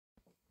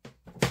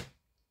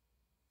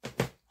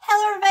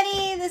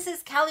this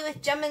is Callie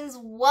with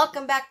Jemminz.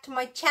 Welcome back to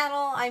my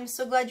channel. I'm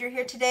so glad you're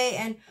here today,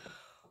 and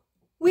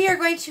we are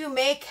going to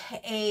make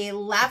a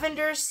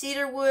lavender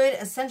cedarwood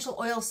essential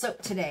oil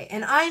soap today,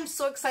 and I'm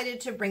so excited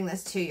to bring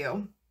this to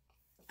you.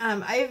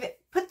 I've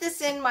put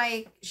this in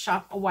my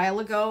shop a while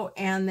ago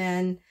and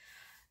then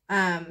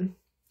ran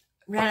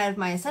out of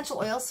my essential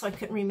oils, so I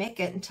couldn't remake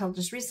it until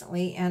just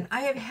recently, and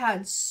I have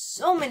had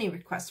so many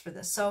requests for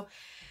this, so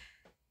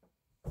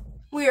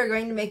we are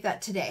going to make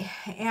that today.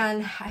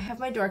 And I have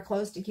my door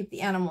closed to keep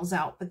the animals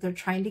out, but they're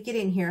trying to get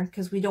in here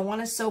because we don't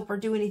want to soap or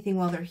do anything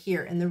while they're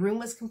here. And the room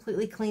was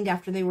completely cleaned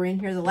after they were in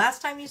here the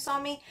last time you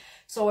saw me.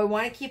 So I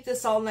want to keep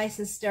this all nice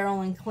and sterile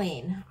and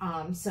clean.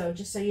 So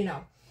just so you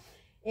know.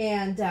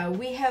 And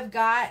we have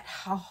got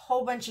a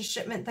whole bunch of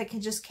shipment that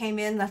just came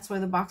in. That's why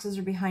the boxes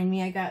are behind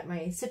me. I got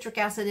my citric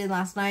acid in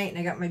last night, and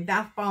I got my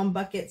bath bomb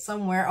bucket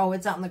somewhere. Oh,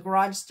 it's out in the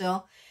garage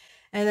still.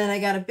 And then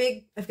I've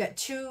got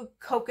 2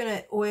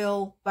 coconut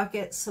oil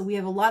buckets. So we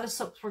have a lot of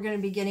soaps we're going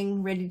to be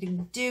getting ready to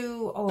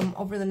do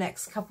over the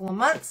next couple of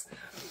months.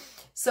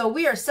 So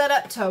we are set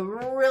up to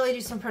really do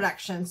some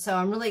production. So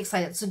I'm really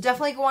excited. So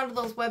definitely go onto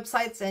those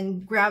websites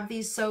and grab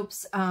these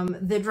soaps.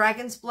 The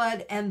Dragon's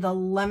Blood and the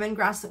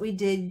Lemongrass that we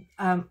did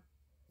a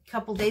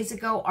couple days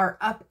ago are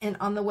up and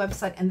on the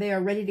website, and they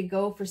are ready to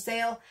go for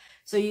sale.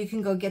 So you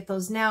can go get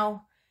those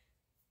now.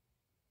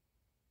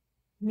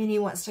 Minnie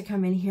wants to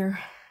come in here.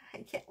 I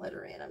can't let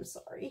her in, I'm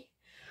sorry.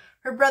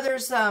 Her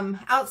brother's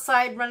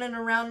outside running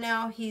around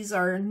now. He's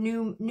our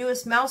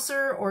newest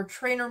mouser or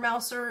trainer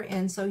mouser,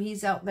 and so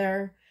he's out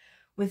there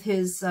with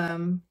his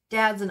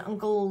dads and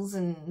uncles,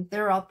 and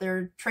they're out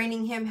there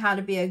training him how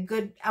to be a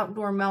good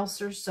outdoor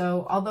mouser.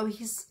 So although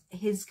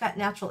he's got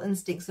natural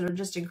instincts that are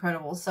just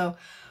incredible, so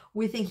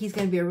we think he's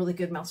going to be a really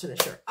good mouser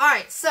this year. All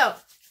right, so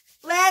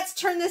let's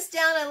turn this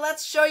down and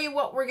let's show you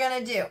what we're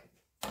going to do.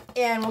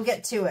 And we'll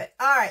get to it.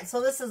 All right, so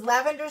this is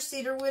lavender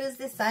cedarwood is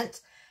the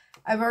scent.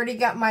 I've already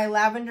got my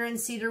lavender and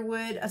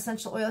cedarwood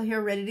essential oil here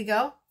ready to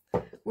go.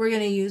 We're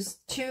going to use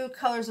 2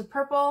 colors of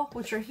purple,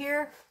 which are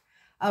here.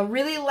 A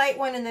really light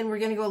one, and then we're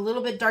going to go a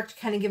little bit dark to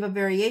kind of give a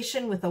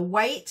variation with a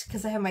white,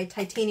 because I have my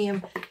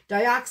titanium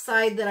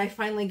dioxide that I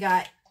finally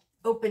got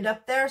opened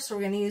up there. So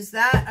we're going to use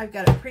that. I've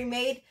got it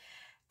pre-made.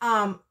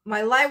 My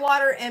lye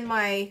water and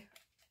my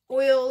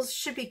oils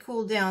should be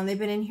cooled down. They've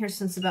been in here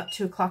since about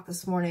 2 o'clock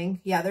this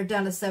morning. Yeah, they're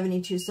down to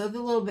 72, so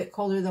they're a little bit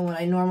colder than what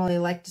I normally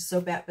like to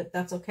soap at, but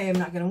that's okay. I'm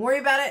not going to worry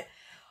about it.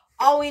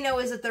 All we know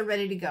is that they're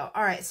ready to go.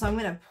 All right, so I'm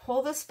going to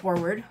pull this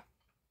forward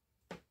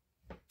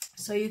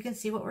so you can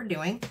see what we're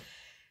doing.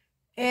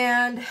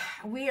 And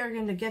we are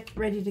going to get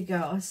ready to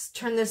go. Let's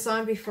turn this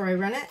on before I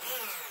run it.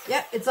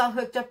 Yep, it's all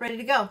hooked up, ready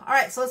to go. All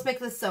right, so let's make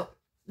this soap.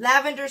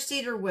 Lavender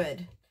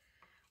cedarwood.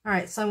 All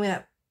right, so I'm going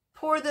to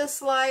pour this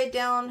slide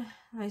down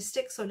my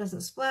stick so it doesn't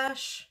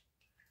splash.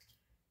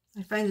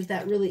 I find that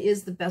that really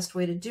is the best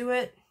way to do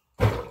it.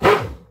 Okay,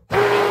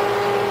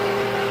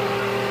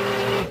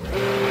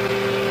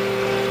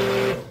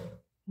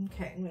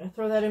 I'm going to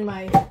throw that in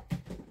my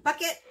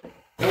bucket.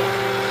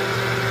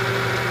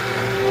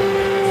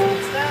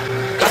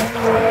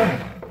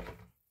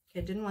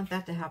 Okay, didn't want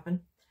that to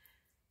happen,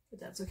 but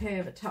that's okay. I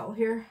have a towel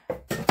here.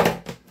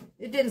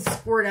 It didn't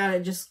squirt out,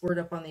 it just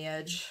squirted up on the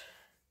edge.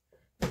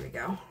 There we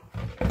go.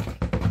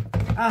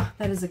 Ah,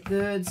 that is a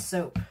good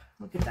soap.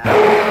 Look at that.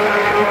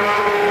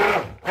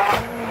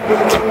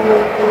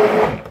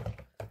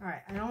 All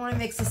right, I don't want to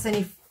mix this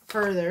any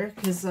further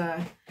because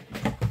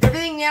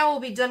everything now will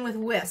be done with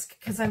whisk,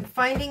 because I'm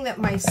finding that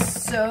my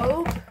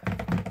soap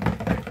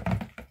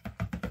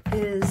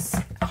is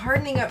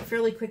hardening up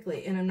fairly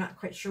quickly, and I'm not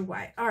quite sure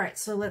why. All right,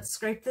 so let's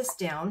scrape this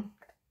down.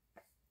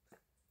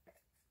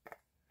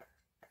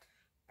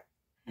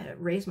 I had to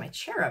raise my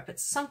chair up.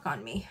 It's sunk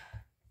on me.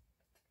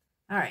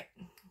 All right.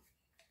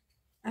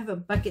 I have a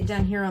bucket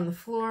down here on the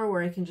floor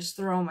where I can just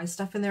throw all my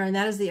stuff in there. And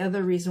that is the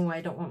other reason why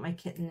I don't want my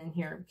kitten in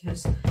here,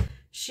 because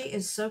she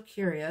is so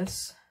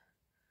curious.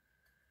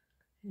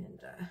 And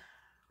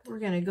we're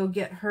going to go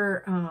get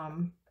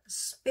her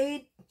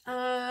spayed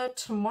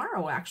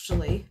tomorrow,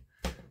 actually.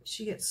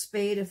 She gets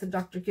spayed if the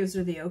doctor gives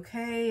her the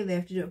okay. They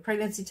have to do a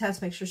pregnancy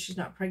test, make sure she's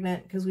not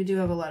pregnant, because we do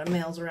have a lot of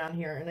males around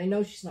here. And I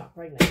know she's not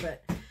pregnant,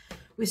 but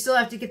we still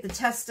have to get the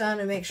test done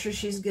and make sure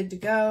she's good to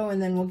go.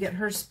 And then we'll get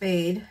her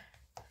spayed.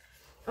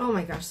 Oh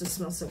my gosh, this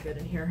smells so good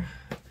in here.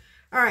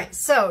 All right,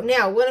 so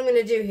now what I'm going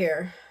to do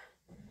here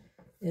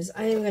is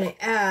I am going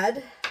to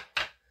add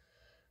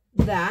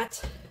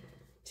that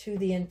to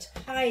the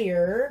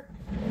entire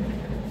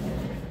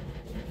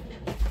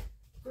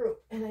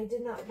group. And I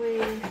did not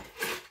weigh.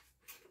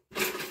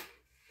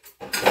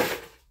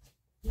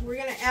 We're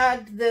going to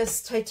add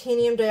this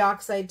titanium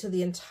dioxide to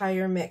the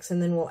entire mix,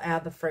 and then we'll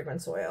add the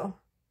fragrance oil.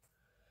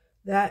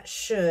 That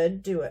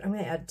should do it. I'm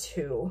going to add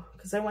 2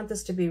 because I want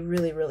this to be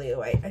really, really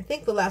white. I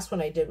think the last one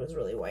I did was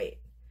really white.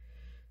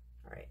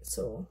 All right,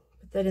 so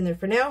put that in there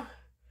for now.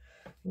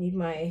 I need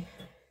my,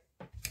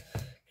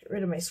 get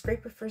rid of my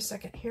scraper for a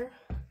second here.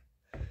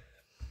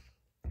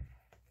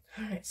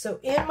 All right, so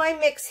in my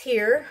mix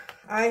here,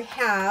 I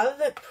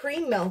have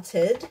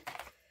pre-melted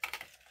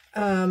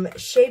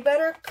Shea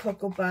butter,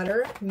 cocoa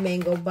butter,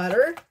 mango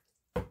butter,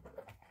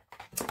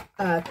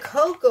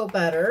 cocoa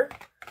butter,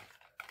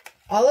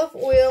 olive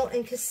oil,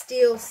 and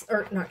Castile,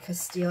 or not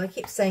Castile, I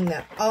keep saying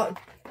that,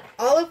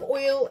 olive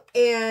oil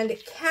and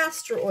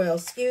castor oil,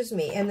 excuse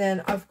me, and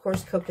then, of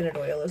course, coconut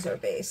oil is our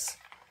base.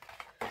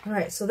 All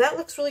right, so that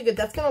looks really good.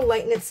 That's going to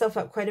lighten itself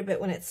up quite a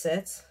bit when it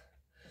sits.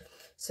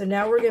 So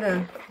now we're going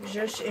to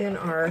zhuzh in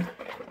our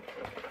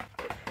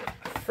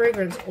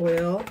fragrance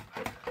oil,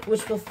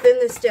 which will thin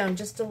this down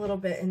just a little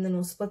bit, and then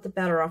we'll split the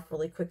batter off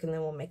really quick, and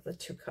then we'll make the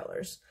two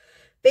colors.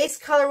 Base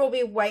color will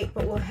be white,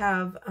 but we'll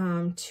have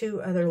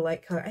two other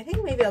light color. I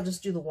think maybe I'll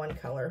just do the one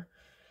color.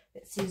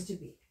 It seems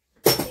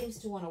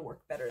to want to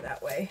work better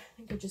that way. I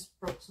think I just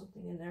broke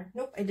something in there.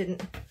 Nope, I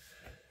didn't.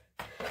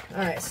 All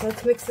right, so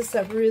let's mix this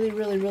up really,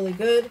 really, really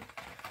good.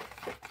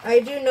 I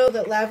do know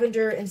that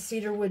lavender and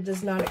cedarwood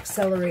does not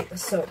accelerate the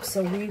soak,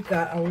 so we've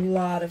got a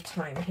lot of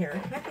time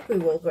here. I think we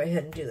will go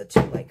ahead and do the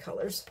two light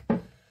colors.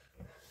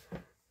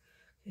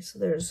 Okay, so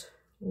there's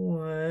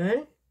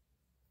one.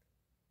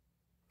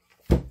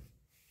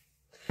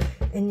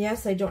 And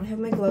yes, I don't have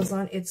my gloves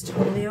on. It's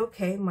totally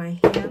okay. My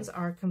hands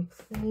are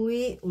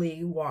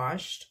completely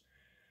washed.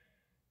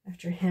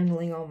 After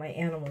handling all my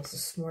animals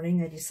this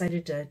morning, I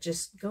decided to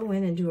just go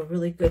in and do a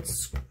really good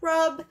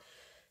scrub.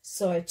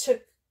 So I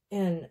took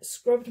and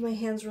scrubbed my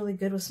hands really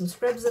good with some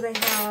scrubs that I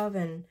have,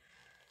 and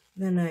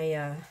then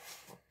I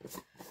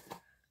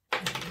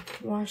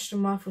washed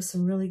them off with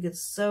some really good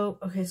soap.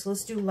 Okay, so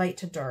let's do light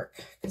to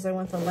dark, because I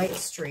want the light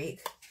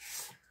streak.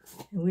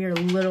 And we are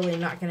literally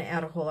not going to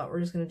add a whole lot.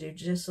 We're just going to do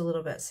just a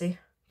little bit. See?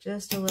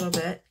 Just a little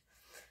bit.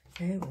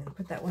 Okay, we're going to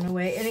put that one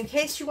away. And in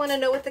case you want to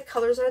know what the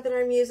colors are that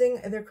I'm using,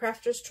 they're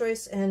Crafter's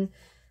Choice, and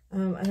I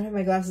don't have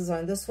my glasses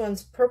on. This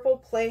one's Purple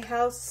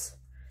Playhouse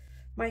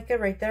mica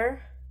right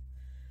there.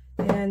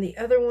 And the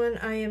other one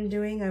I am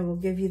doing, I will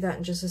give you that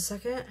in just a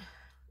second.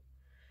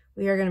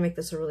 We are going to make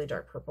this a really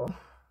dark purple.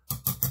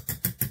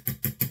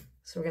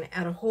 So we're going to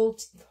add a whole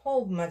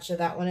bunch of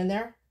that one in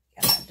there.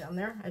 Get that down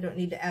there. I don't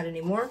need to add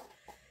any more.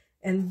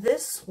 And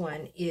this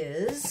one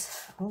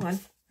is, hold on.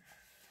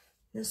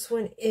 This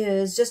one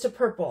is just a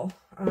purple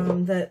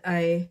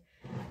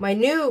my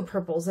new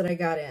purples that I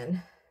got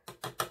in.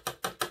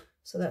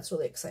 So that's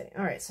really exciting.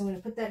 All right, so I'm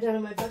going to put that down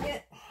in my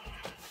bucket.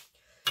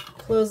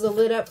 Close the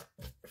lid up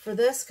for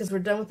this because we're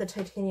done with the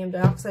titanium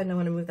dioxide and I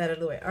want to move that out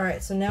of the way. All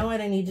right, so now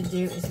what I need to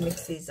do is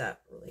mix these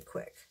up really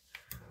quick.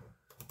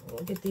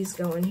 We'll get these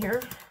going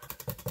here.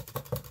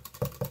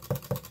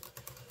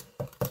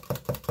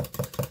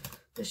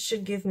 This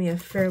should give me a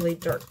fairly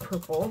dark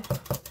purple.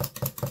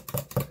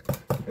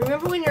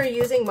 Remember when you're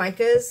using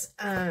micas,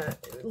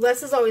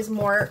 less is always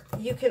more.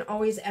 You can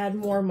always add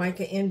more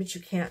mica in, but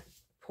you can't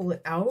pull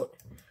it out.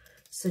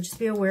 So just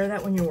be aware of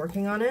that when you're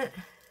working on it.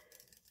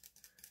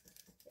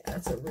 Yeah,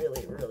 that's a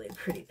really, really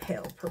pretty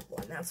pale purple,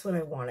 and that's what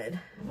I wanted.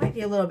 It might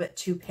be a little bit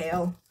too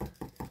pale.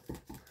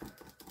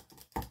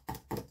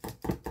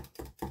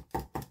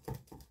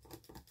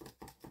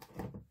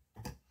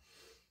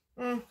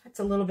 It's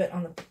a little bit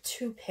on the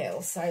too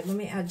pale side. Let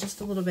me add just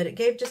a little bit. It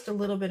gave just a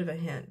little bit of a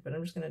hint, but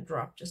I'm just going to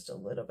drop just a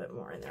little bit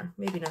more in there.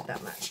 Maybe not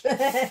that much.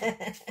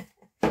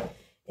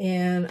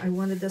 And I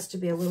wanted this to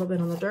be a little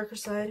bit on the darker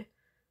side.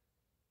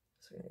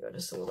 So I'm going to go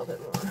just a little bit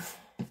more.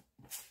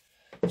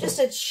 Just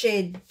a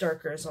shade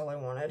darker is all I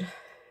wanted.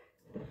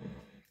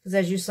 Because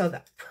as you saw,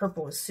 that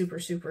purple was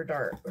super, super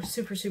dark. Or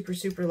super, super,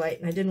 super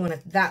light. And I didn't want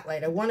it that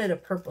light. I wanted a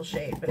purple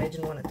shade, but I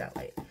didn't want it that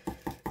light.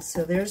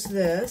 So there's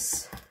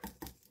this.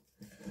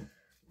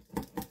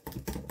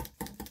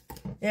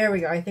 There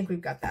we go. I think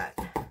we've got that.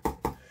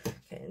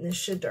 Okay, and this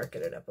should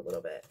darken it up a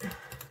little bit.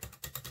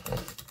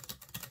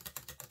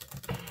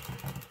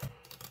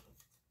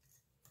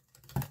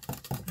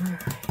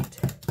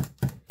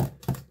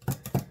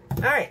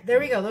 All right, there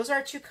we go. Those are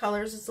our two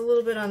colors. It's a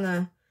little bit on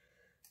the...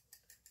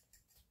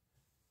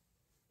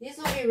 These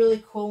will be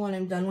really cool when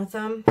I'm done with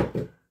them.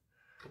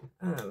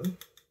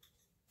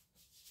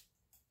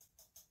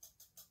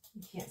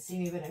 You can't see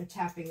me, but I'm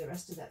tapping the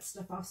rest of that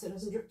stuff off so it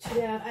doesn't drip too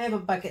bad. I have a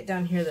bucket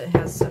down here that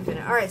has stuff in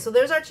it. All right, so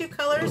there's our two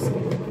colors.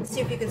 Let's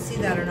see if you can see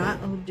that or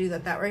not. I'll do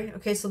that way.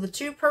 Okay, so the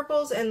two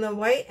purples and the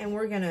white, and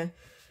we're going to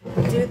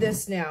do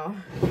this now.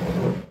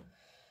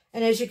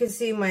 And as you can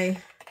see,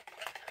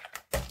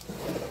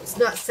 it's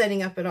not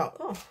setting up at all.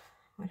 Oh,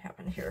 what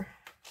happened here?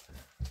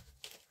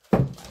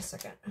 Hold on a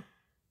second.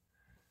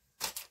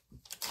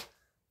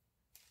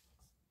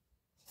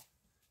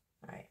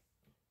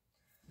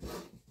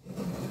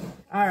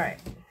 All right,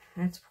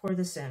 let's pour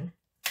this in.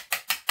 Put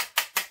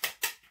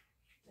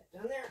that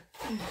down there.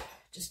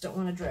 Just don't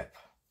want to drip.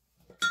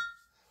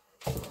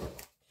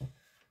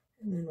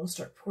 And then we'll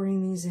start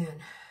pouring these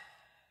in.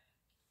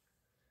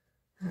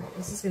 All right,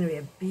 this is going to be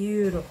a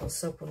beautiful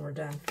soap when we're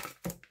done.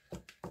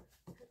 I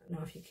don't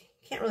know if you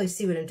can't really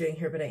see what I'm doing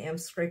here, but I am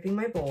scraping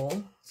my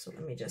bowl. So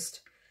let me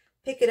just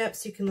pick it up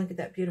so you can look at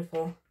that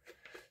beautiful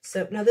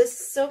soap. Now this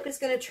soap is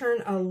going to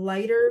turn a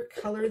lighter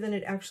color than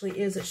it actually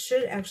is. It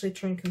should actually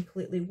turn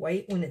completely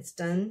white when it's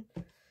done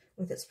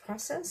with its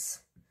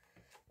process.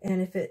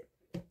 And if it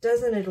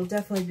doesn't, it'll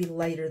definitely be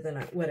lighter than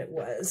what it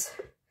was.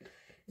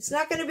 It's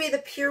not going to be the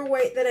pure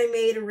white that I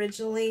made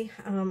originally,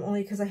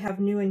 only because I have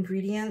new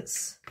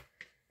ingredients.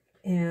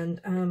 And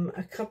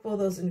a couple of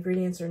those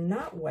ingredients are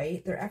not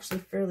white. They're actually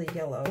fairly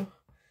yellow.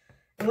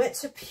 I went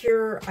to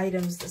pure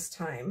items this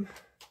time,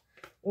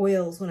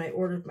 oils, when I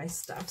ordered my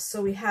stuff.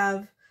 So we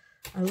have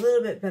a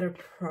little bit better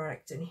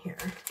product in here.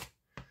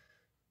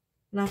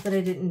 Not that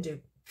I didn't do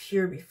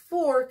pure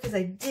before, because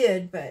I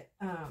did, but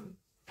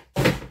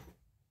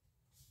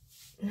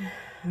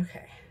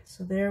okay,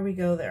 so there we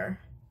go there.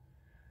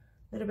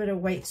 A little bit of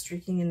white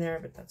streaking in there,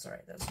 but that's all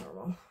right, that's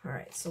normal. All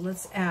right, so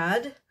let's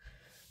add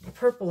the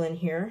purple in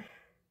here.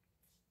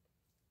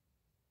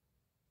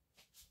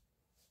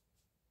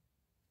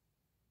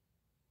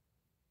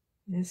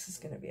 This is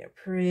going to be a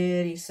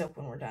pretty soap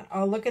when we're done.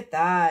 Oh, look at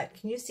that.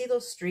 Can you see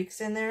those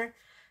streaks in there?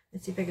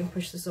 Let's see if I can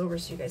push this over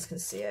so you guys can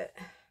see it.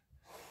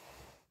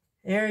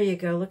 There you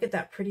go. Look at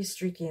that pretty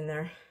streaky in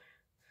there.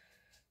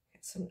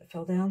 Got some that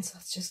fell down, so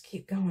let's just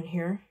keep going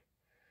here.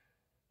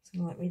 It's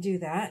going to let me do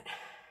that.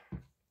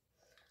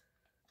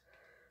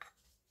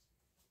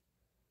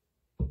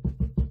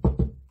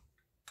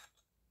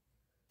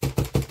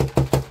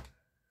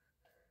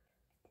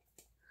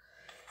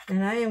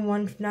 And I am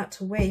one not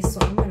to waste, so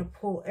I'm going to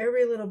pull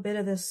every little bit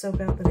of this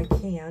soap out that I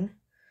can.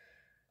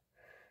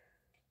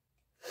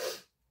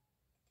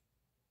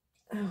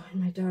 Oh,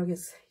 and my dog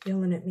is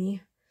yelling at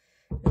me.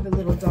 I have a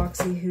little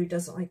doxy who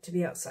doesn't like to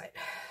be outside.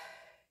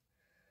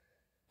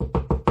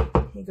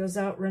 He goes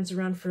out, runs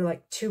around for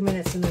like 2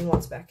 minutes, and then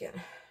wants back in.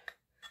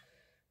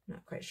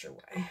 Not quite sure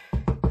why.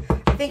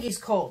 I think he's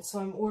cold, so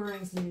I'm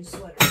ordering some new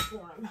sweaters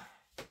for him.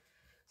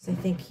 So I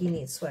think he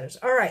needs sweaters.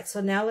 All right, so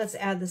now let's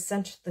add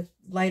the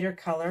lighter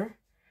color.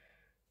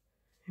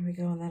 There we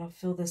go, and that'll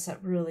fill this up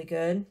really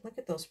good. Look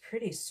at those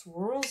pretty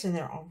swirls in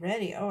there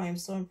already. Oh, I'm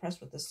so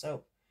impressed with this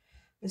soap.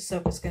 This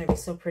soap is going to be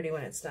so pretty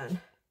when it's done.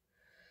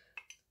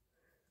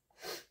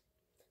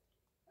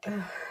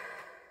 And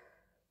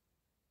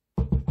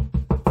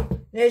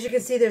as you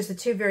can see, there's the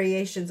two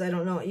variations. I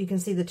don't know. You can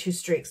see the two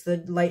streaks,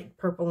 the light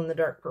purple and the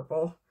dark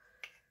purple.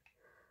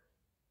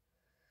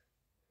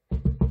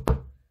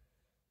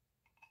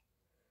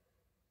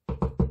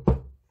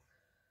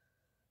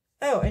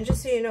 Oh, and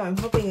just so you know, I'm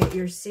hoping that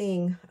you're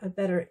seeing a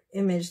better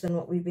image than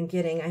what we've been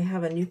getting. I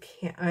have a new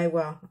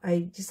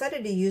I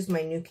decided to use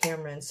my new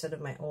camera instead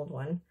of my old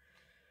one. I'm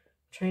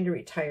trying to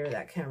retire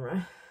that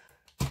camera.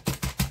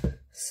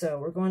 So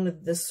we're going to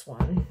this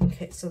one.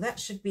 Okay, so that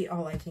should be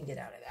all I can get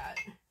out of that.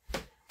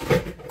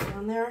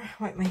 Down there,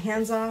 wipe my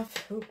hands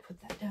off. Ooh,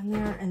 put that down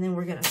there, and then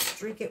we're gonna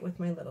streak it with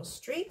my little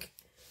streak.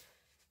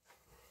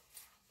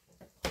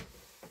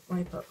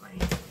 Wipe up my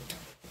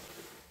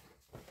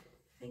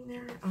thing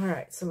there. All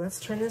right, so let's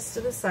turn this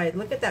to the side.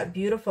 Look at that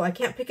beautiful. I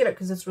can't pick it up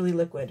because it's really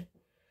liquid.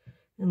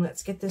 And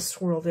let's get this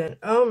swirled in.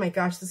 Oh my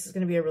gosh, this is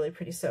going to be a really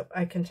pretty soap.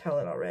 I can tell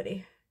it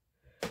already.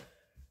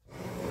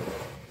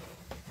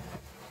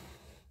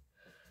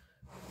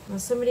 Now,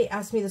 somebody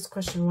asked me this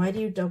question, why do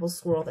you double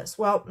swirl this?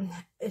 Well,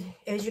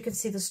 as you can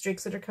see the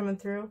streaks that are coming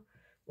through,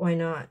 why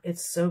not?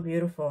 It's so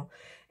beautiful.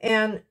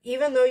 And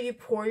even though you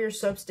pour your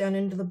soaps down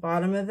into the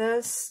bottom of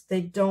this,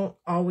 they don't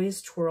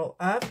always twirl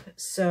up.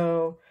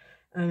 So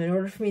in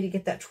order for me to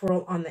get that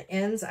twirl on the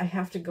ends, I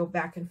have to go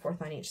back and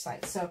forth on each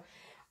side. So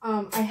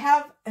I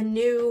have a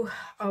new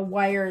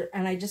wire,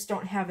 and I just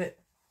don't have it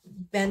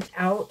bent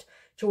out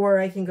to where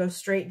I can go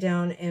straight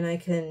down and I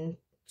can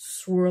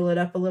swirl it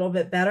up a little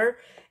bit better.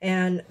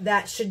 And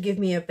that should give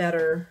me a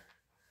better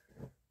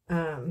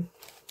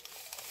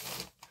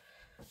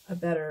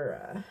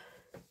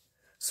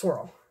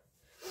swirl.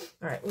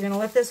 All right, we're going to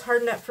let this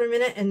harden up for a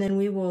minute, and then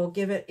we will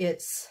give it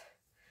its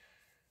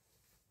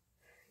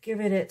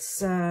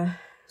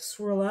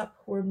swirl up.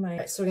 Where'd my...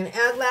 Right, so we're going to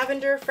add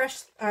lavender,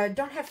 fresh,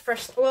 don't have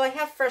fresh, well, I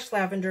have fresh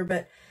lavender,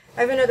 but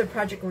I have another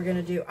project we're going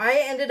to do.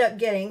 I ended up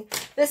getting,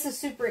 this is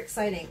super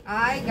exciting.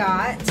 I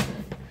got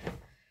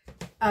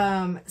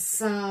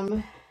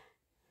some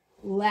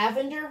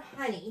lavender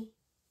honey,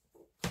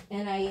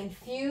 and I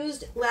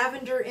infused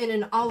lavender in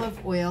an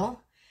olive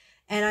oil,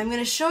 and I'm going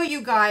to show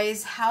you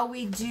guys how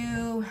we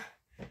do...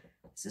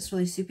 Is this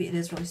really soupy? It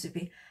is really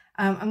soupy.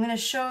 I'm going to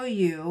show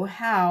you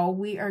how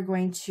we are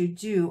going to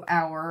do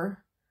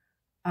our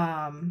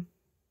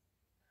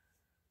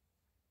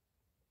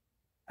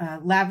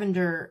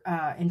lavender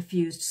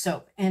infused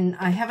soap. And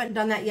I haven't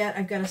done that yet.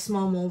 I've got a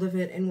small mold of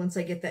it, and once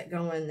I get that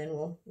going, then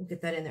we'll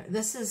get that in there.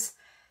 This is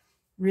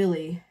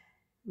really,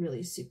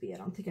 really soupy. I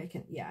don't think I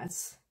can, yeah,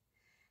 it's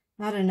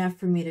not enough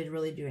for me to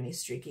really do any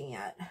streaking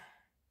yet.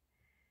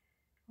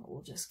 But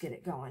we'll just get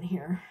it going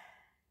here.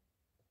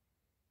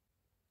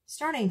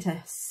 Starting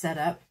to set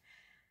up.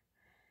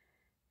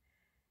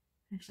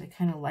 Actually, I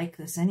kind of like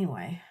this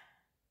anyway.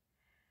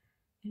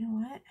 You know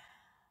what?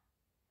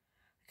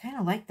 I kind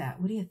of like that.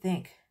 What do you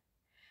think?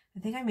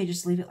 I think I may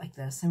just leave it like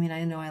this. I mean,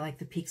 I know I like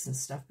the peaks and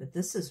stuff, but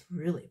this is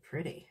really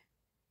pretty.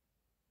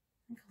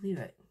 I think I'll leave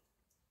it.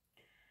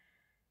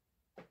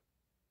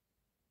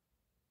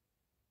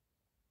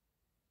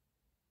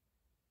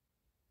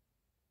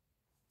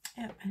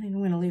 Yeah, I think I'm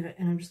going to leave it,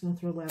 and I'm just going to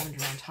throw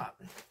lavender on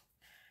top.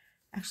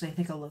 Actually, I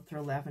think I'll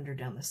throw lavender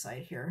down the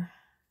side here.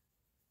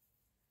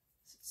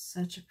 It's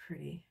such a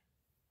pretty...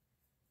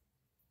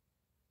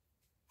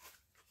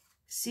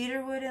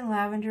 Cedarwood and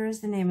Lavender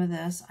is the name of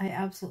this. I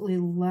absolutely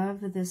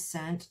love this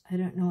scent. I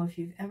don't know if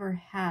you've ever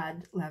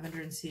had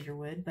lavender and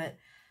cedarwood, but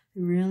I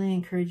really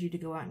encourage you to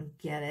go out and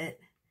get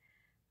it.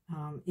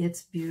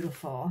 It's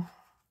beautiful.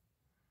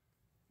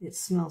 It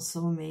smells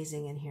so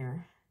amazing in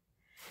here.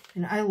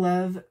 And I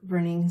love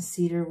burning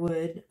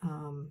cedarwood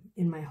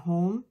in my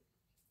home.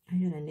 I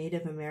had a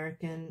Native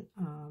American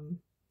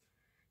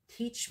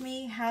teach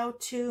me how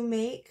to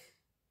make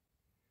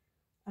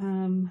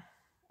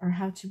or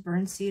how to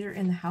burn cedar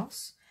in the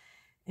house,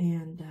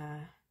 and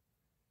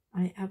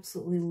I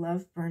absolutely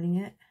love burning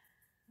it.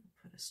 I'll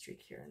put a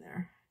streak here and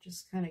there,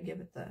 just kind of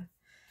give it a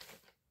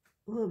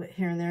little bit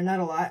here and there, not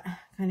a lot,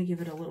 kind of give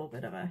it a little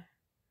bit of a,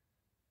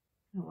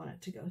 I don't want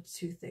it to go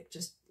too thick,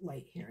 just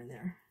light here and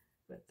there.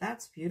 But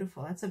that's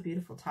beautiful. That's a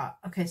beautiful top.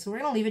 Okay, so we're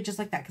gonna leave it just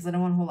like that because I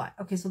don't want a whole lot.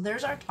 Okay, so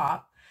there's our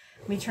top.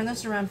 Let me turn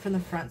this around from the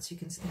front so you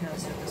can see how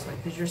it's this way,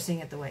 because you're seeing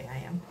it the way I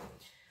am.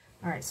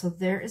 All right, so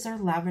there is our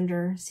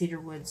lavender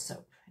cedarwood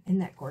soap. Isn't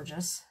that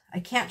gorgeous? I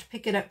can't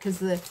pick it up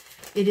because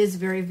it is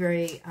very,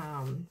 very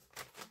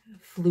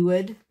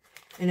fluid.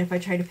 And if I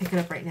try to pick it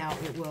up right now,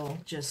 it will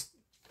just,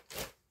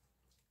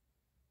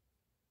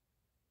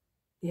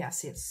 yeah,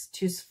 see, it's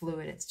too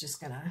fluid. It's just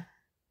going to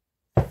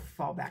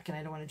fall back, and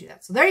I don't want to do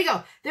that. So there you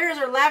go. There's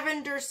our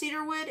lavender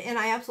cedarwood, and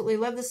I absolutely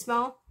love the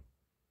smell.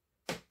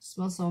 It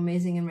smells so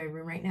amazing in my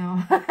room right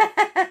now.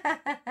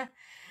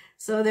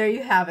 So there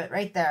you have it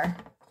right there.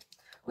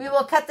 We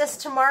will cut this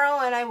tomorrow,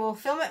 and I will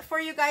film it for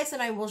you guys,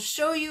 and I will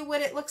show you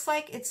what it looks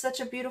like. It's such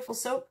a beautiful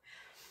soap.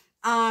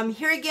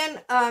 Here again,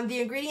 the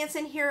ingredients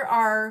in here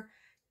are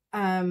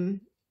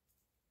lye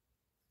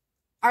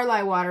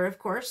water, of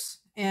course.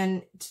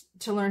 And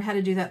to learn how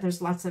to do that,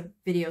 there's lots of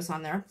videos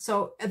on there.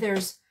 So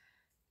there's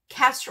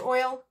castor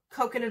oil,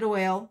 coconut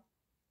oil,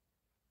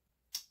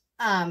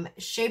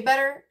 shea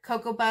butter,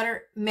 cocoa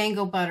butter,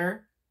 mango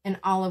butter, and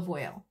olive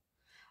oil.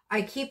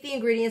 I keep the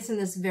ingredients in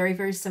this very,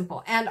 very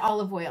simple, and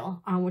olive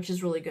oil, which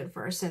is really good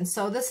for us. And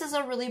so this is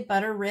a really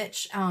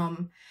butter-rich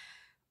soap.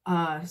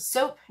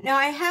 Now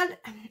I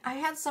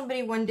had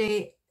somebody one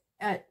day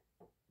at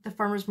the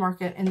farmer's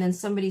market, and then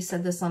somebody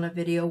said this on a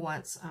video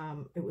once.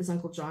 It was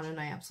Uncle John, and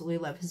I absolutely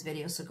love his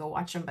videos, so go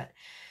watch them. But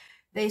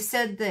they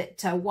said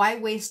that why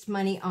waste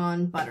money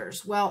on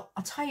butters? Well,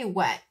 I'll tell you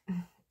what,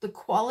 the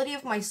quality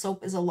of my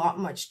soap is a lot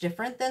much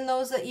different than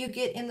those that you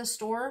get in the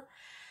store.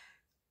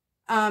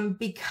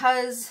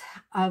 Because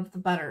of the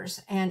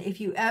butters. And if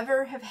you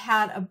ever have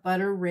had a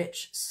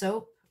butter-rich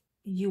soap,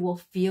 you will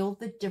feel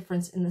the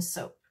difference in the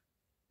soap.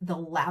 The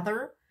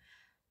lather,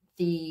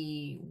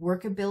 the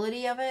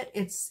workability of it,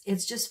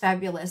 it's just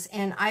fabulous.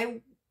 And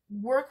I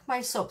work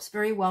my soaps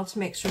very well to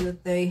make sure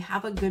that they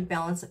have a good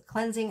balance of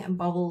cleansing and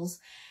bubbles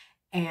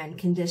and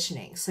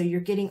conditioning. So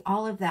you're getting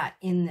all of that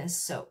in this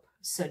soap.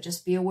 So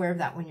just be aware of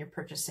that when you're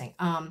purchasing.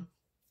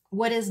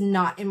 What is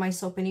not in my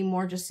soap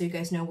anymore, just so you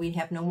guys know, we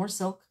have no more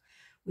silk.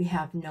 We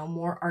have no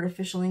more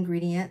artificial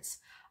ingredients.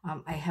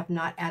 I have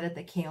not added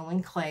the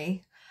kaolin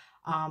clay.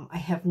 I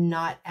have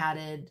not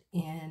added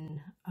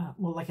in,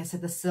 well, like I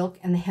said, the silk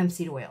and the hemp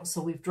seed oil.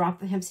 So we've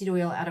dropped the hemp seed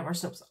oil out of our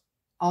soaps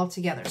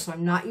altogether. So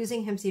I'm not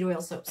using hemp seed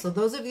oil soap. So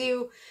those of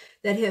you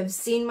that have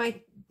seen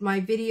my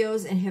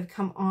videos and have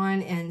come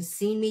on and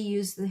seen me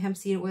use the hemp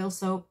seed oil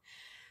soap,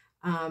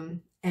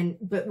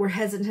 but we're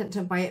hesitant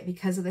to buy it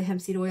because of the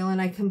hemp seed oil,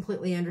 and I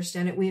completely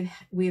understand it.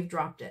 We have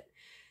dropped it.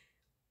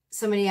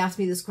 Somebody asked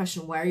me this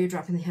question, why are you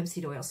dropping the hemp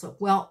seed oil soap?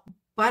 Well,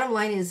 bottom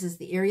line is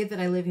the area that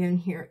I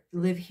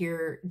live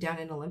here down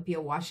in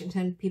Olympia,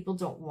 Washington, people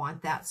don't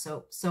want that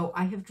soap. So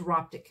I have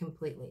dropped it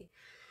completely.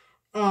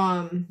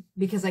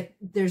 Because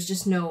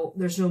there's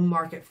no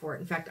market for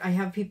it. In fact, I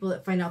have people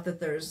that find out that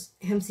there's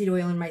hemp seed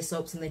oil in my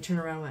soaps, and they turn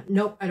around and went,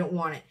 nope, I don't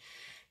want it.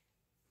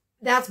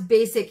 That's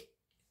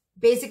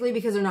basically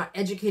because they're not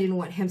educated in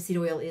what hemp seed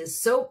oil is.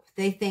 Soap,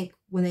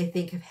 when they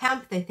think of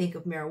hemp, they think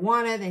of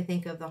marijuana, they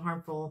think of the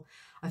harmful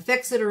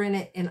effects that are in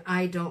it, and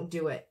I don't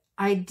do it.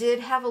 I did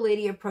have a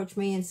lady approach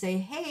me and say,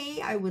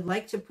 hey, I would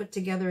like to put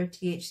together a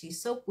THC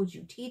soap. Would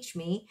you teach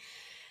me?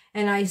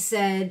 And I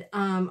said,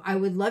 I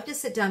would love to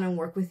sit down and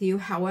work with you.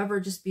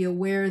 However, just be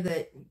aware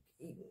that,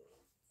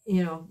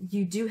 you know,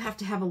 you do have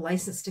to have a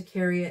license to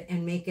carry it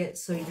and make it.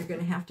 So you're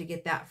going to have to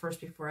get that first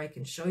before I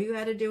can show you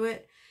how to do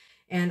it.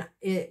 And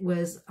it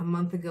was a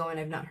month ago, and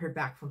I've not heard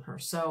back from her.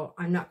 So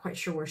I'm not quite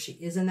sure where she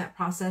is in that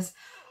process.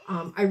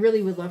 I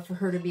really would love for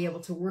her to be able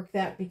to work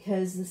that,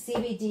 because the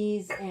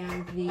CBDs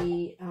and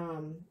the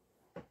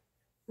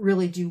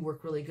really do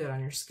work really good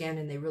on your skin,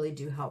 and they really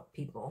do help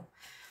people.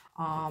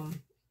 And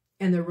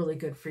they're really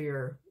good for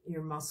your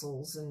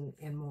muscles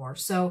and more.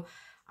 So,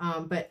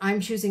 but I'm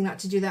choosing not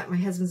to do that. My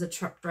husband's a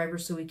truck driver,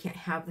 so we can't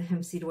have the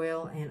hemp seed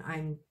oil,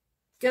 and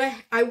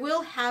I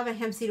will have a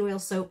hemp seed oil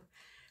soap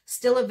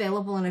still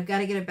available, and I've got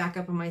to get it back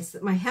up on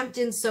my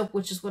hemp-in soap,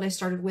 which is what I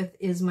started with,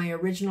 is my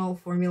original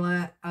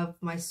formula of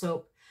my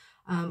soap.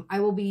 I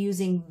will be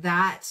using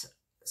that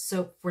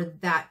soap for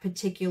that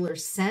particular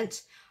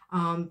scent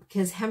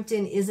because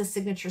Hempton is a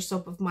signature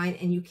soap of mine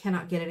and you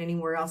cannot get it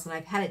anywhere else. And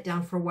I've had it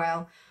down for a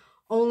while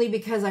only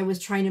because I was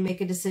trying to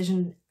make a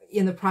decision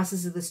in the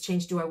process of this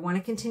change. Do I want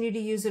to continue to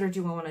use it or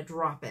do I want to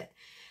drop it?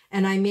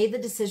 And I made the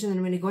decision that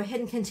I'm going to go ahead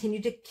and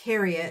continue to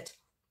carry it.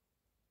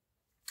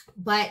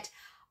 But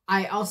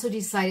I also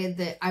decided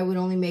that I would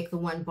only make the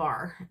one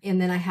bar. And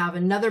then I have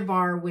another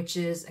bar, which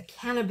is a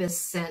cannabis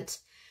scent,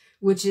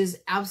 which is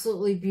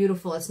absolutely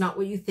beautiful. It's not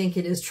what you think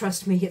it is.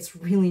 Trust me, it's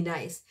really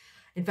nice.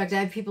 In fact, I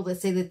have people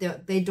that say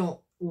that they don't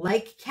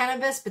like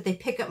cannabis, but they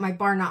pick up my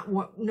bar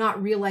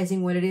not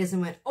realizing what it is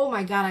and went, oh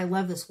my God, I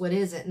love this. What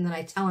is it? And then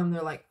I tell them,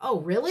 they're like, oh,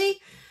 really?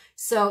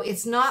 So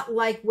it's not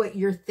like what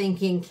you're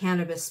thinking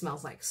cannabis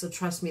smells like. So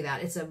trust me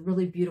that. It's a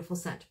really beautiful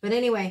scent. But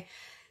anyway,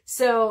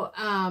 so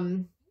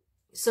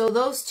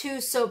those two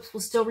soaps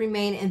will still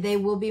remain and they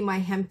will be my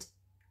hemp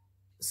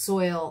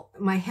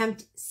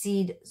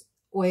seed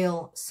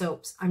oil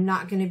soaps. I'm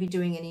not going to be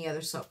doing any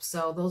other soaps.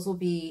 So those will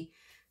be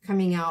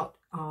coming out,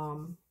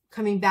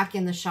 coming back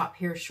in the shop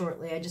here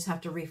shortly. I just have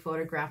to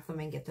rephotograph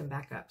them and get them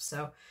back up.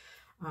 So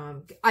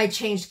I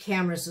changed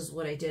cameras is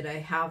what I did. I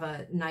have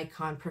a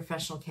Nikon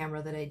professional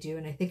camera that I do,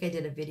 and I think I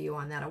did a video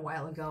on that a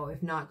while ago.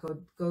 If not,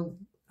 go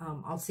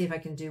I'll see if I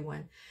can do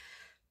one.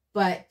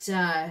 But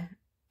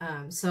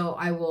so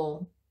I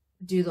will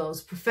do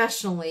those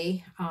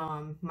professionally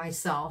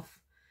myself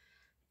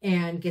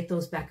and get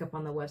those back up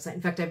on the website.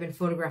 In fact, I've been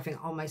photographing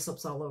all my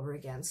soaps all over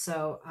again.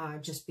 So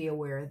just be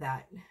aware of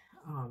that.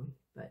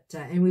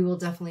 And we will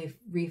definitely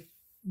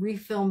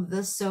refilm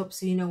this soap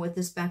so you know what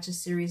this batch of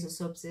series of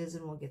soaps is,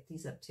 and we'll get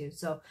these up too.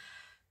 So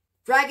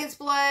Dragon's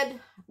Blood,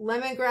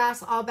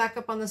 Lemongrass, all back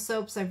up on the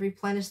soaps. I've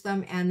replenished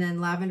them, and then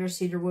Lavender,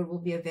 Cedarwood will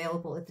be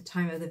available at the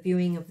time of the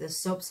viewing of this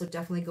soap. So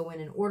definitely go in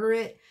and order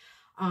it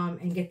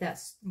and get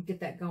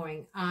that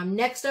going.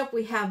 Next up,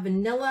 we have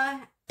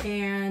Vanilla,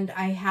 and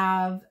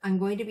I'm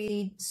going to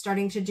be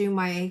starting to do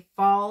my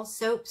fall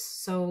soaps.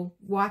 So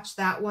watch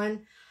that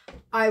one.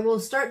 I will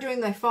start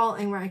doing my fall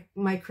and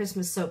my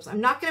Christmas soaps.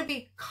 I'm not going to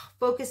be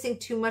focusing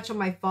too much on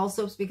my fall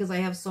soaps because I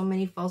have so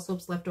many fall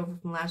soaps left over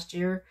from last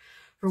year.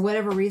 For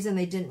whatever reason,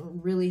 they didn't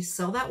really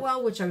sell that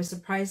well, which I was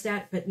surprised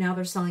at, but now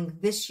they're selling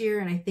this year,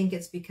 and I think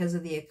it's because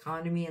of the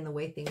economy and the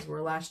way things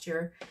were last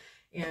year.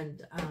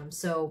 And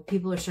so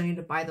people are starting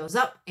to buy those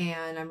up,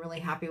 and I'm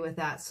really happy with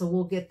that. So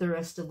we'll get the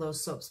rest of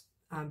those soaps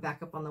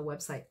back up on the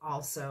website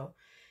also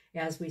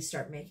as we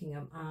start making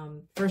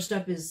them. First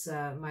up is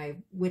my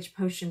Witch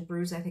Potion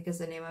Brews, I think is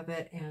the name of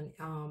it, and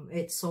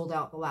it sold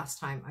out the last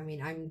time. I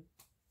mean, I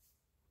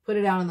put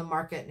it out on the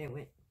market and it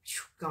went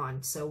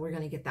gone, so we're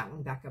going to get that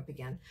one back up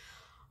again.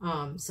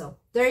 So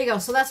there you go.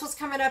 So that's what's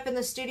coming up in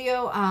the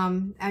studio.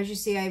 As you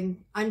see,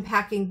 I'm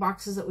unpacking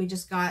boxes that we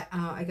just got.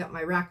 I got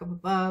my rack up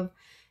above,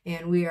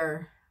 and we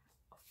are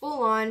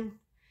full on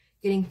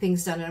getting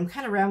things done. And I'm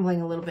kind of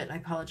rambling a little bit, and I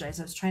apologize.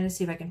 I was trying to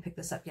see if I can pick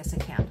this up. Yes, I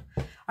can.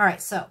 All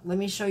right, so let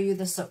me show you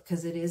the soap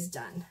because it is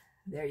done.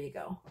 There you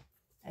go.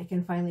 I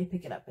can finally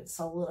pick it up. It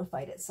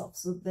solidified itself.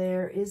 So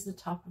there is the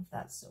top of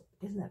that soap.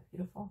 Isn't that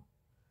beautiful?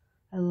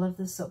 I love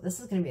this soap.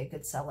 This is going to be a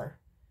good seller.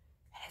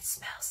 And it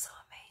smells so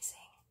amazing.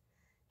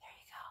 There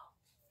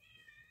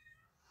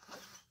you go.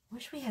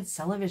 Wish we had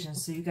smell-o-vision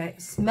so you guys...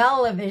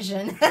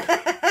 Smell-o-vision.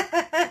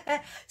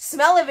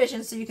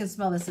 Smell-o-vision so you can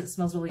smell this. It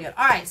smells really good.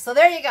 All right, so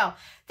there you go.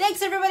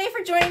 Thanks, everybody,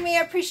 for joining me.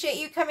 I appreciate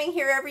you coming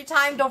here every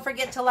time. Don't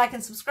forget to like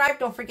and subscribe.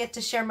 Don't forget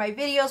to share my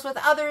videos with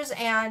others.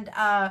 And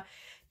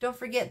don't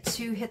forget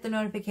to hit the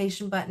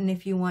notification button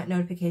if you want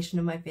notification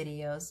of my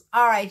videos.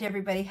 All right,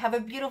 everybody. Have a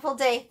beautiful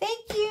day.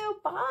 Thank you.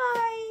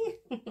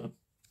 Bye.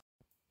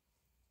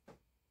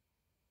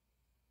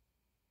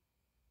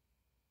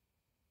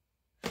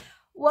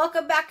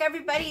 Welcome back,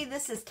 everybody.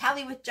 This is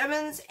Callie with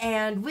Jemminz,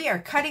 and we are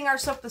cutting our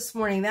soap this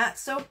morning. That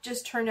soap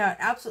just turned out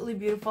absolutely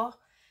beautiful.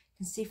 You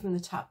can see from the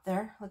top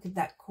there. Look at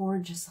that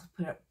gorgeous. I'll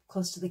put it up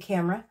close to the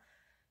camera.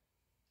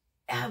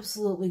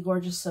 Absolutely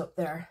gorgeous soap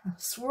there.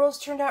 Swirls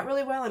turned out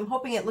really well. I'm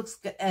hoping it looks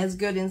as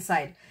good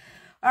inside.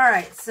 All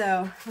right,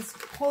 so let's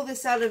pull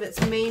this out of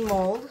its main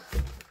mold.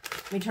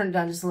 Let me turn it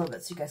down just a little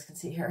bit so you guys can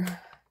see here.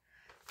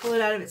 Pull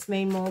it out of its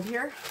main mold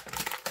here.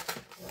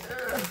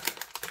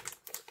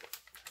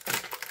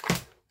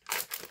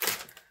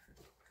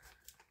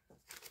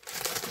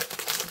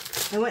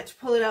 I went to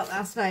pull it out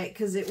last night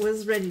because it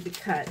was ready to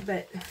cut,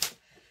 but it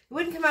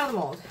wouldn't come out of the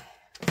mold.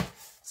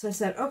 So I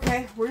said,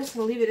 okay, we're just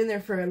going to leave it in there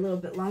for a little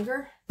bit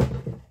longer,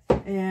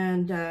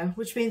 and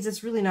which means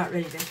it's really not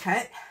ready to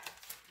cut.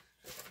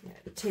 I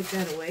have to take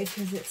that away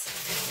because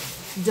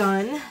it's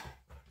done.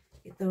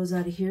 Get those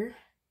out of here.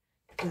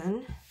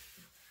 Done.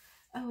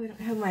 Oh, I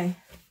don't have my,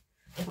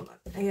 hold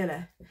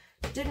on.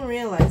 Didn't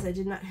realize I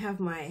did not have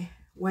my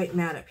white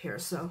mat up here,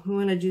 so we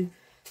want to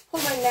pull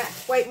my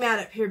white mat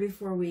up here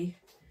before we...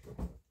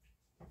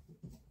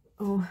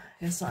 Oh,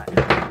 guess not.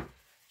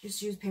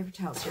 Just use paper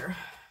towels here.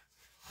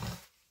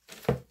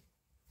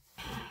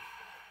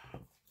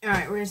 All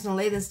right, we're just going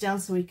to lay this down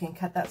so we can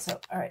cut that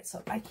soap. All right,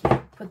 so I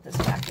can't put this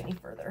back any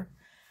further.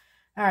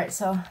 All right,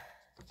 so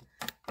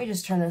me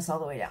just turn this all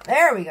the way down.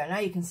 There we go. Now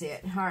you can see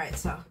it. All right,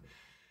 so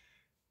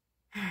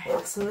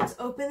let's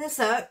open this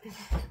up.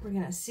 We're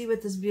going to see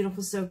what this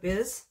beautiful soap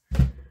is.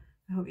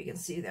 I hope you can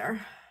see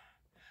there.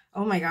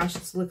 Oh my gosh,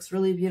 this looks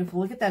really beautiful.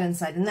 Look at that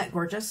inside. Isn't that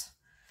gorgeous?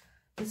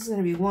 This is going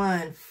to be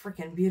one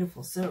freaking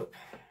beautiful soap.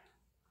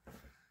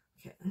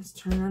 Okay, let's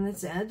turn on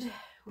its end.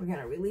 We're going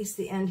to release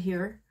the end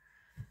here.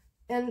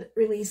 And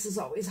release is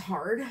always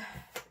hard.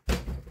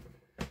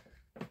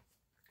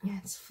 Yeah,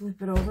 let's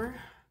flip it over.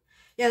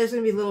 Yeah, there's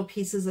going to be little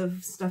pieces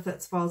of stuff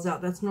that falls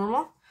out. That's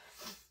normal.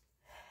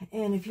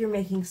 And if you're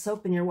making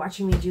soap and you're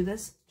watching me do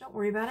this, don't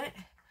worry about it.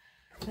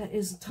 That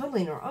is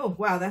totally normal. Oh,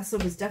 wow, that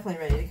soap is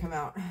definitely ready to come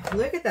out.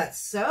 Look at that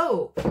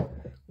soap.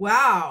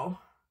 Wow.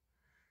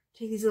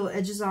 Take these little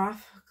edges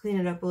off, clean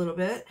it up a little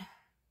bit.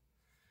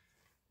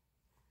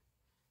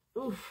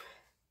 Oof.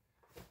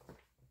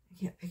 I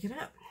can't pick it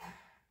up.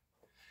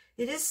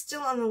 It is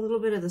still on a little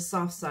bit of the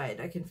soft side.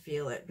 I can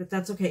feel it, but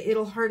that's okay.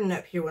 It'll harden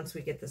up here once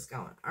we get this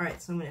going. All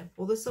right, so I'm going to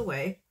pull this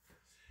away.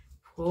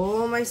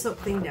 Pull my soap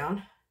thing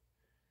down.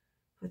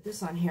 Put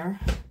this on here.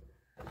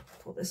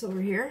 Pull this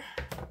over here.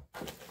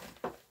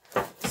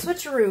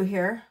 Switcheroo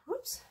here.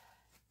 Whoops.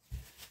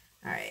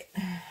 All right.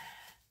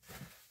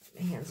 Get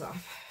my hands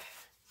off.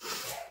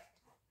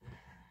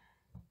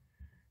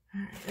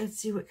 All right, let's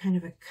see what kind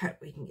of a cut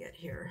we can get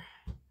here.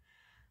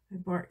 My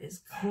bar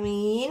is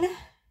clean.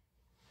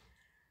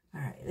 All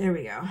right, there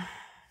we go.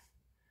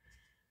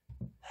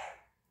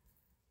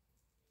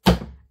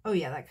 Oh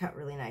yeah, that cut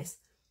really nice.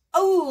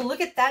 Oh,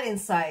 look at that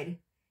inside.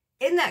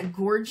 Isn't that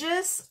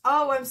gorgeous?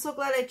 Oh, I'm so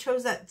glad I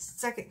chose that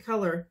second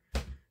color.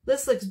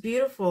 This looks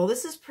beautiful.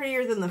 This is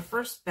prettier than the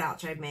first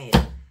batch I made.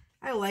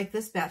 I like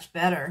this batch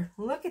better.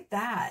 Look at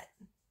that.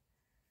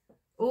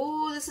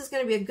 Oh, this is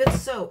going to be a good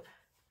soap.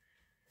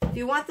 If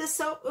you want this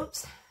soap,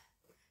 oops,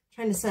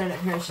 trying to set it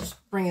up here. I should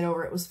just bring it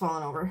over. It was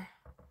falling over.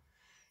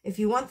 If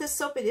you want this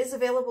soap, it is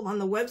available on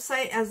the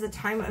website as the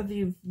time of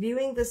you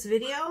viewing this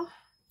video.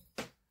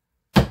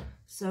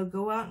 So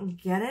go out and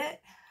get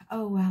it.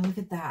 Oh, wow, look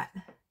at that.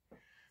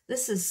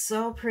 This is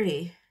so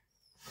pretty.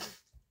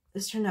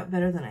 This turned out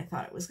better than I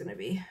thought it was going to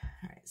be.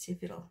 All right, see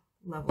if it'll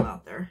level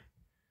out there.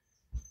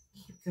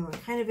 Keep going.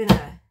 Kind of in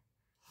a...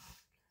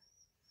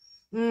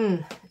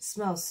 it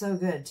smells so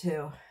good,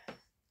 too.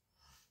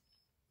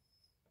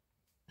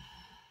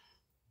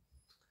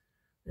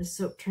 This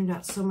soap turned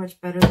out so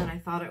much better than I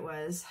thought it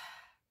was.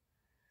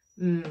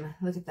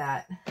 Look at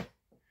that.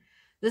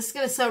 This is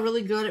going to sell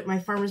really good at my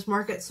farmer's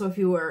market. So if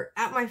you were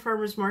at my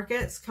farmer's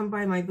markets, come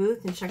by my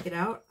booth and check it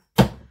out.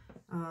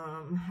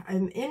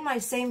 I'm in my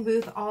same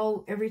booth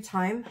every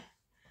time.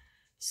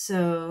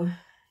 So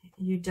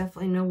you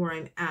definitely know where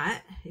I'm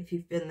at if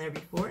you've been there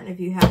before. And if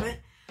you haven't,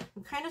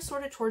 I'm kind of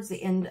sort of towards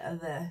the end of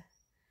the,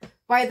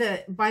 by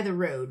the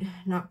road,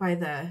 not by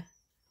the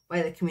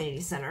community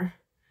center.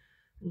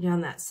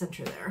 Down that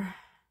center there.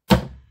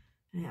 I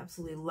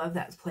absolutely love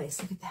that place.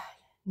 Look at that.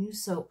 New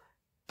soap.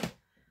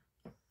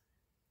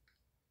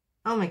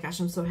 Oh my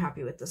gosh, I'm so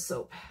happy with this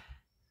soap.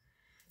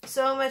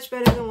 So much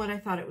better than what I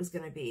thought it was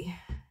going to be.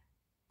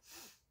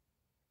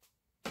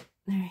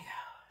 There you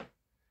go.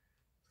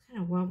 It's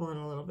kind of wobbling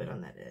a little bit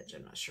on that edge.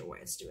 I'm not sure why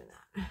it's doing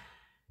that.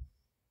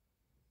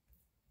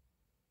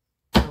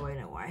 Oh, I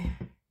know why.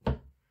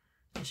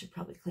 I should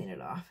probably clean it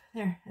off.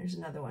 There's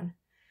another one.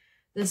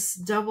 This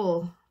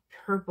double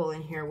purple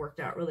in here worked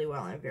out really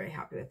well. I'm very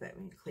happy with it.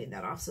 I'm going to clean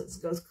that off so it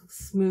goes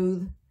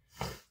smooth.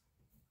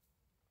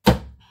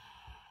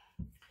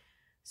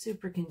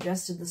 Super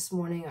congested this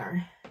morning.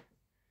 Our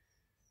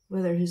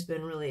weather has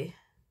been really,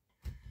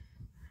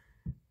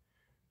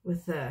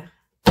 with the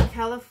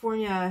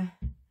California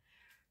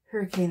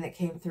hurricane that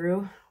came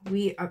through,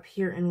 we up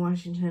here in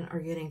Washington are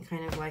getting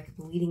kind of like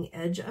the leading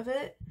edge of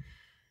it.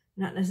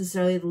 Not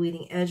necessarily the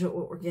leading edge, but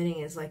what we're getting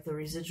is like the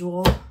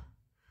residual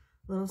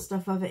little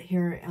stuff of it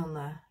here on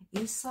the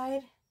east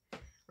side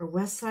or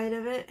west side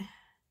of it,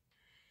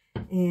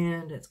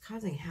 and it's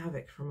causing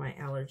havoc for my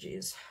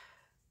allergies.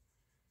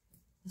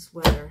 This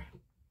weather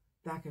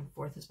back and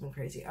forth has been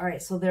crazy. All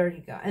right, so there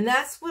you go. And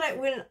that's what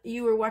when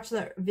you were watching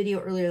that video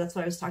earlier, that's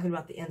what I was talking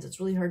about, the ends.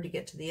 It's really hard to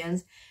get to the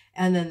ends,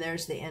 and then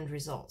there's the end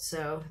result.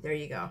 So there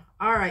you go.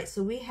 All right,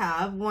 so we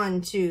have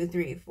 1, 2,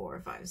 3,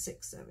 4, 5,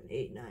 6, 7,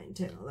 8, 9,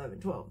 10, 11,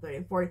 12,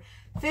 13, 14,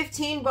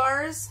 15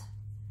 bars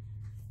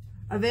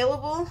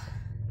available.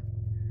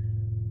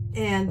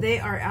 And they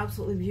are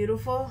absolutely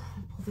beautiful.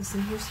 I'll pull this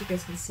in here so you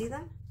guys can see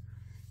them.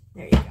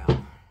 There you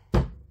go.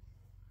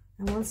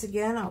 And once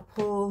again, I'll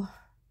pull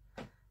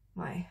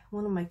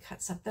one of my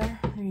cuts up there.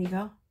 There you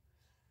go.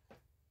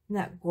 Isn't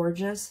that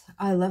gorgeous?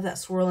 I love that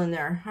swirl in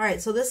there. All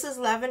right, so this is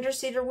Lavender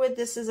Cedarwood.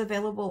 This is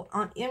available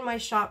in my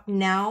shop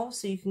now,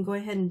 so you can go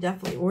ahead and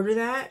definitely order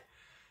that.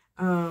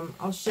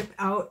 I'll ship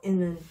out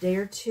in a day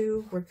or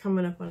two. We're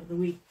coming up on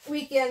the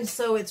weekend,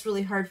 so it's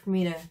really hard for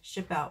me to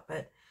ship out,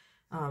 but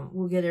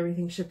we'll get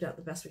everything shipped out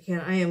the best we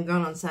can. I am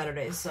gone on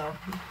Saturdays, so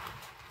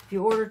if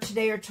you order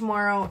today or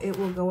tomorrow, it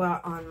will go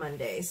out on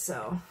Monday.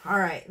 So, all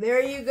right,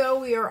 there you go.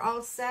 We are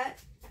all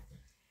set.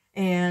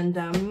 And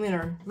I'm going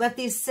to let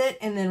these sit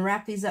and then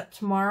wrap these up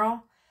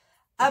tomorrow.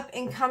 up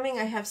and coming,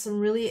 I have some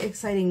really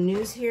exciting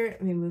news here.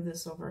 Let me move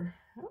this over.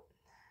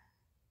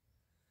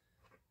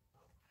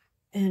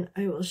 And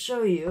I will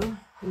show you.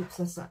 Oops,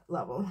 that's not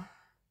level.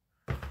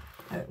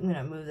 I'm going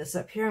to move this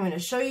up here. I'm going to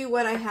show you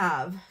what I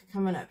have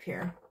coming up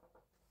here.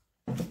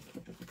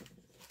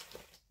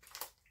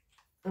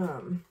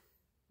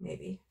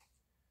 Maybe.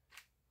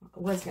 I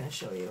was going to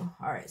show you.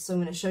 All right, so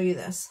I'm going to show you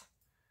this.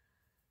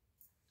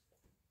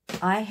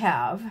 I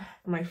have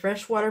my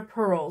freshwater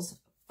pearls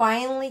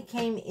finally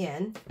came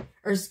in.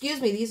 Or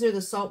excuse me, these are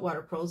the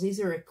saltwater pearls. These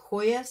are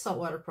Akoya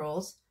saltwater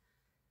pearls.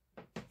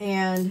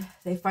 And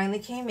they finally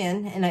came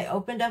in. And I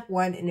opened up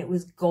one and it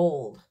was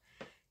gold.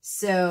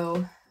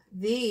 So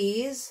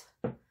these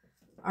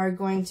are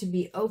going to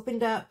be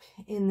opened up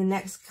in the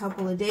next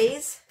couple of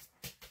days.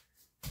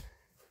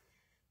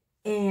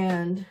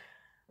 And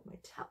my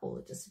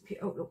towel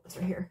disappeared. Oh, no, it's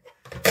right here.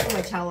 Pull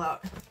my towel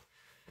out.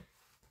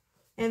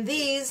 And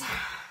these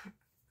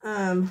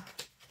are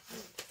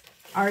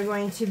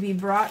going to be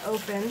brought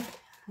open.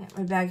 I got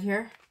my bag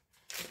here.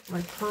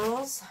 My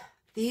pearls.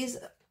 These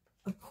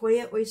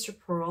Akoya oyster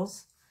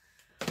pearls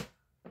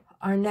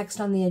are next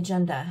on the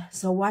agenda.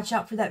 So watch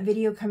out for that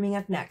video coming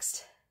up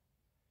next.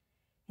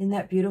 Isn't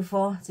that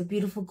beautiful? It's a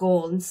beautiful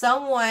gold. And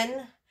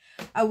someone,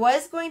 I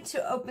was going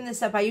to open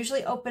this up. I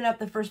usually open up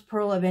the first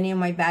pearl of any of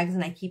my bags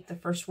and I keep the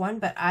first one,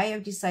 but I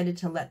have decided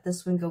to let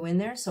this one go in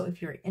there. So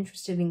if you're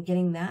interested in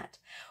getting that,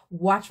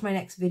 watch my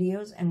next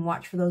videos and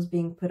watch for those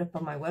being put up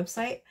on my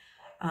website.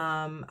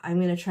 I'm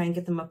going to try and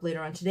get them up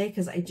later on today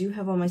because I do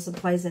have all my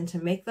supplies in to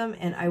make them,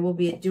 and I will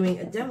be doing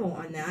a demo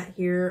on that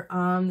here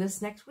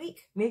this next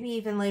week. Maybe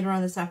even later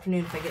on this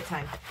afternoon if I get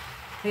time.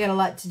 I got a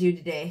lot to do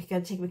today.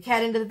 Got to take my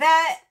cat into the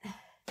vet.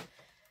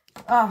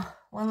 Oh,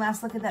 one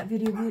last look at that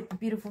video,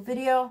 beautiful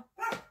video.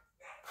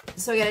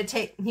 So I got to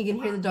take, you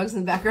can hear the dogs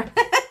in the background.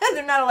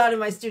 They're not allowed in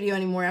my studio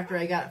anymore after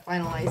I got it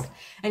finalized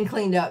and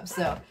cleaned up.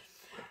 So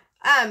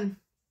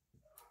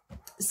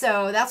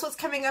that's what's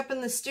coming up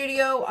in the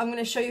studio. I'm going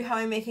to show you how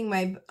I'm making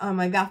my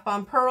my bath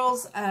bomb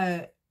pearls.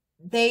 I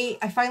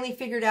finally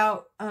figured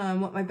out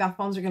what my bath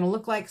bombs are going to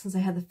look like since I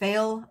had the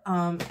fail.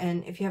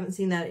 And if you haven't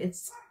seen that,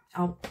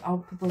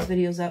 I'll put those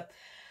videos up.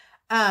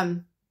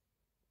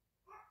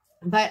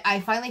 But I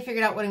finally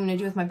figured out what I'm going to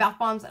do with my bath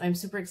bombs, and I'm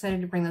super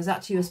excited to bring those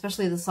out to you,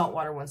 especially the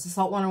saltwater ones. The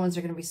saltwater ones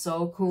are going to be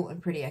so cool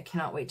and pretty. I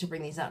cannot wait to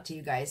bring these out to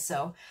you guys.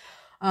 So,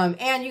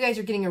 and you guys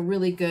are getting a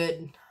really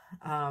good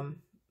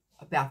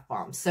bath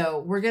bomb. So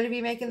we're going to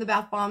be making the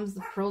bath bombs.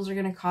 The pearls are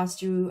going to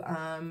cost you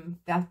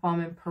bath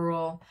bomb and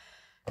pearl,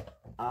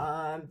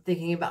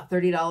 thinking about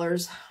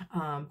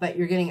 $30. But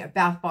you're getting a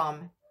bath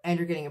bomb and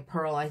you're getting a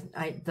pearl.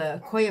 The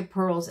Akoya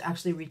pearls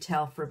actually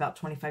retail for about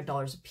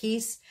 $25 a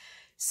piece.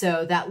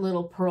 So that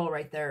little pearl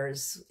right there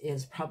is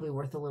probably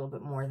worth a little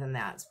bit more than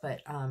that.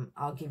 But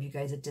I'll give you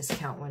guys a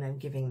discount when I'm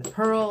giving the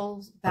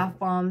pearls, bath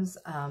bombs.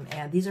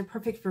 And these are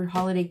perfect for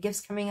holiday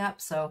gifts coming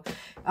up. So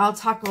I'll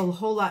talk a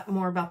whole lot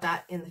more about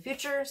that in the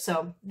future.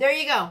 So there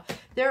you go.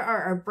 There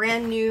are our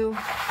brand new,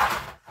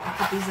 I'll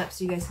put these up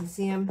so you guys can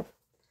see them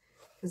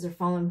because they're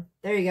falling.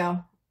 There you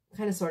go.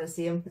 Kind of sort of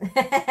see them.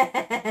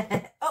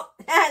 Oh,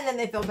 and then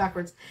they fell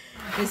backwards.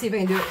 Let me see if I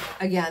can do it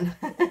again.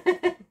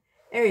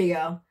 There you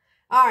go.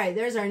 All right,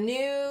 there's our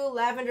new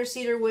Lavender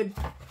Cedarwood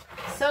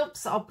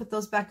soaps. I'll put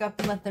those back up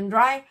and let them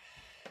dry.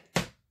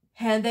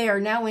 And they are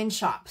now in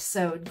shop,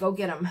 so go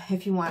get them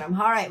if you want them.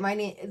 All right,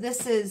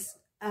 this is,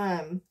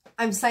 I'm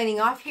signing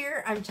off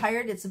here. I'm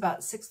tired. It's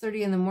about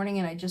 6:30 in the morning,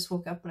 and I just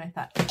woke up, and I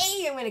thought,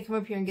 hey, I'm going to come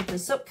up here and get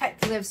this soap cut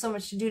because I have so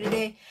much to do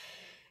today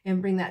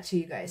and bring that to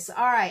you guys.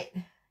 All right,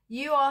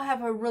 you all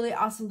have a really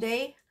awesome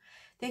day.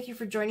 Thank you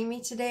for joining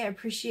me today. I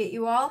appreciate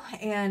you all.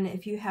 And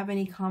if you have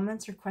any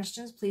comments or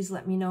questions, please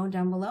let me know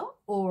down below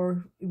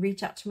or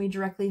reach out to me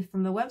directly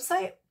from the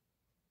website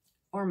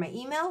or my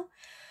email.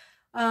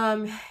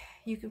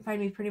 You can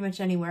find me pretty much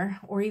anywhere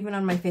or even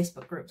on my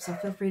Facebook group. So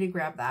feel free to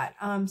grab that.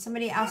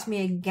 Somebody asked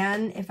me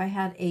again if I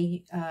had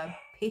a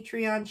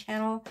Patreon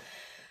channel.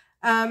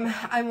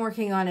 I'm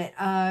working on it.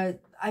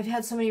 I've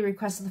had so many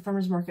requests at the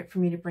farmer's market for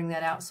me to bring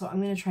that out. So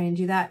I'm going to try and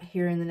do that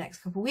here in the next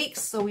couple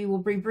weeks. So we will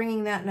be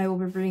bringing that, and I will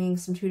be bringing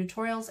some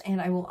tutorials, and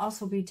I will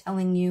also be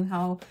telling you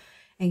how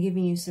and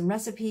giving you some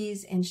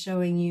recipes and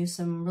showing you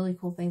some really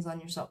cool things on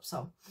your soap.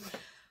 So,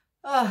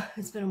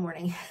 it's been a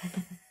morning.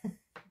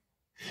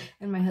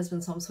 And my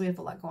husband's home, so we have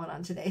a lot going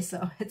on today.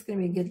 So it's going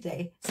to be a good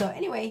day. So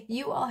anyway,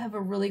 you all have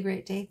a really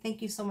great day.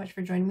 Thank you so much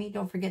for joining me.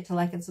 Don't forget to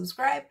like and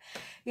subscribe.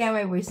 Yeah,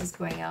 my voice is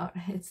going out.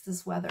 It's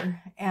this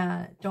weather.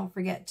 And don't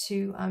forget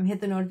to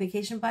hit the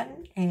notification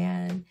button.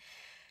 And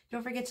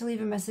don't forget to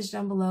leave a message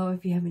down below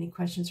if you have any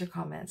questions or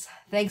comments.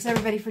 Thanks,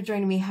 everybody, for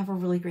joining me. Have a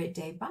really great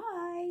day.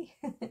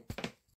 Bye.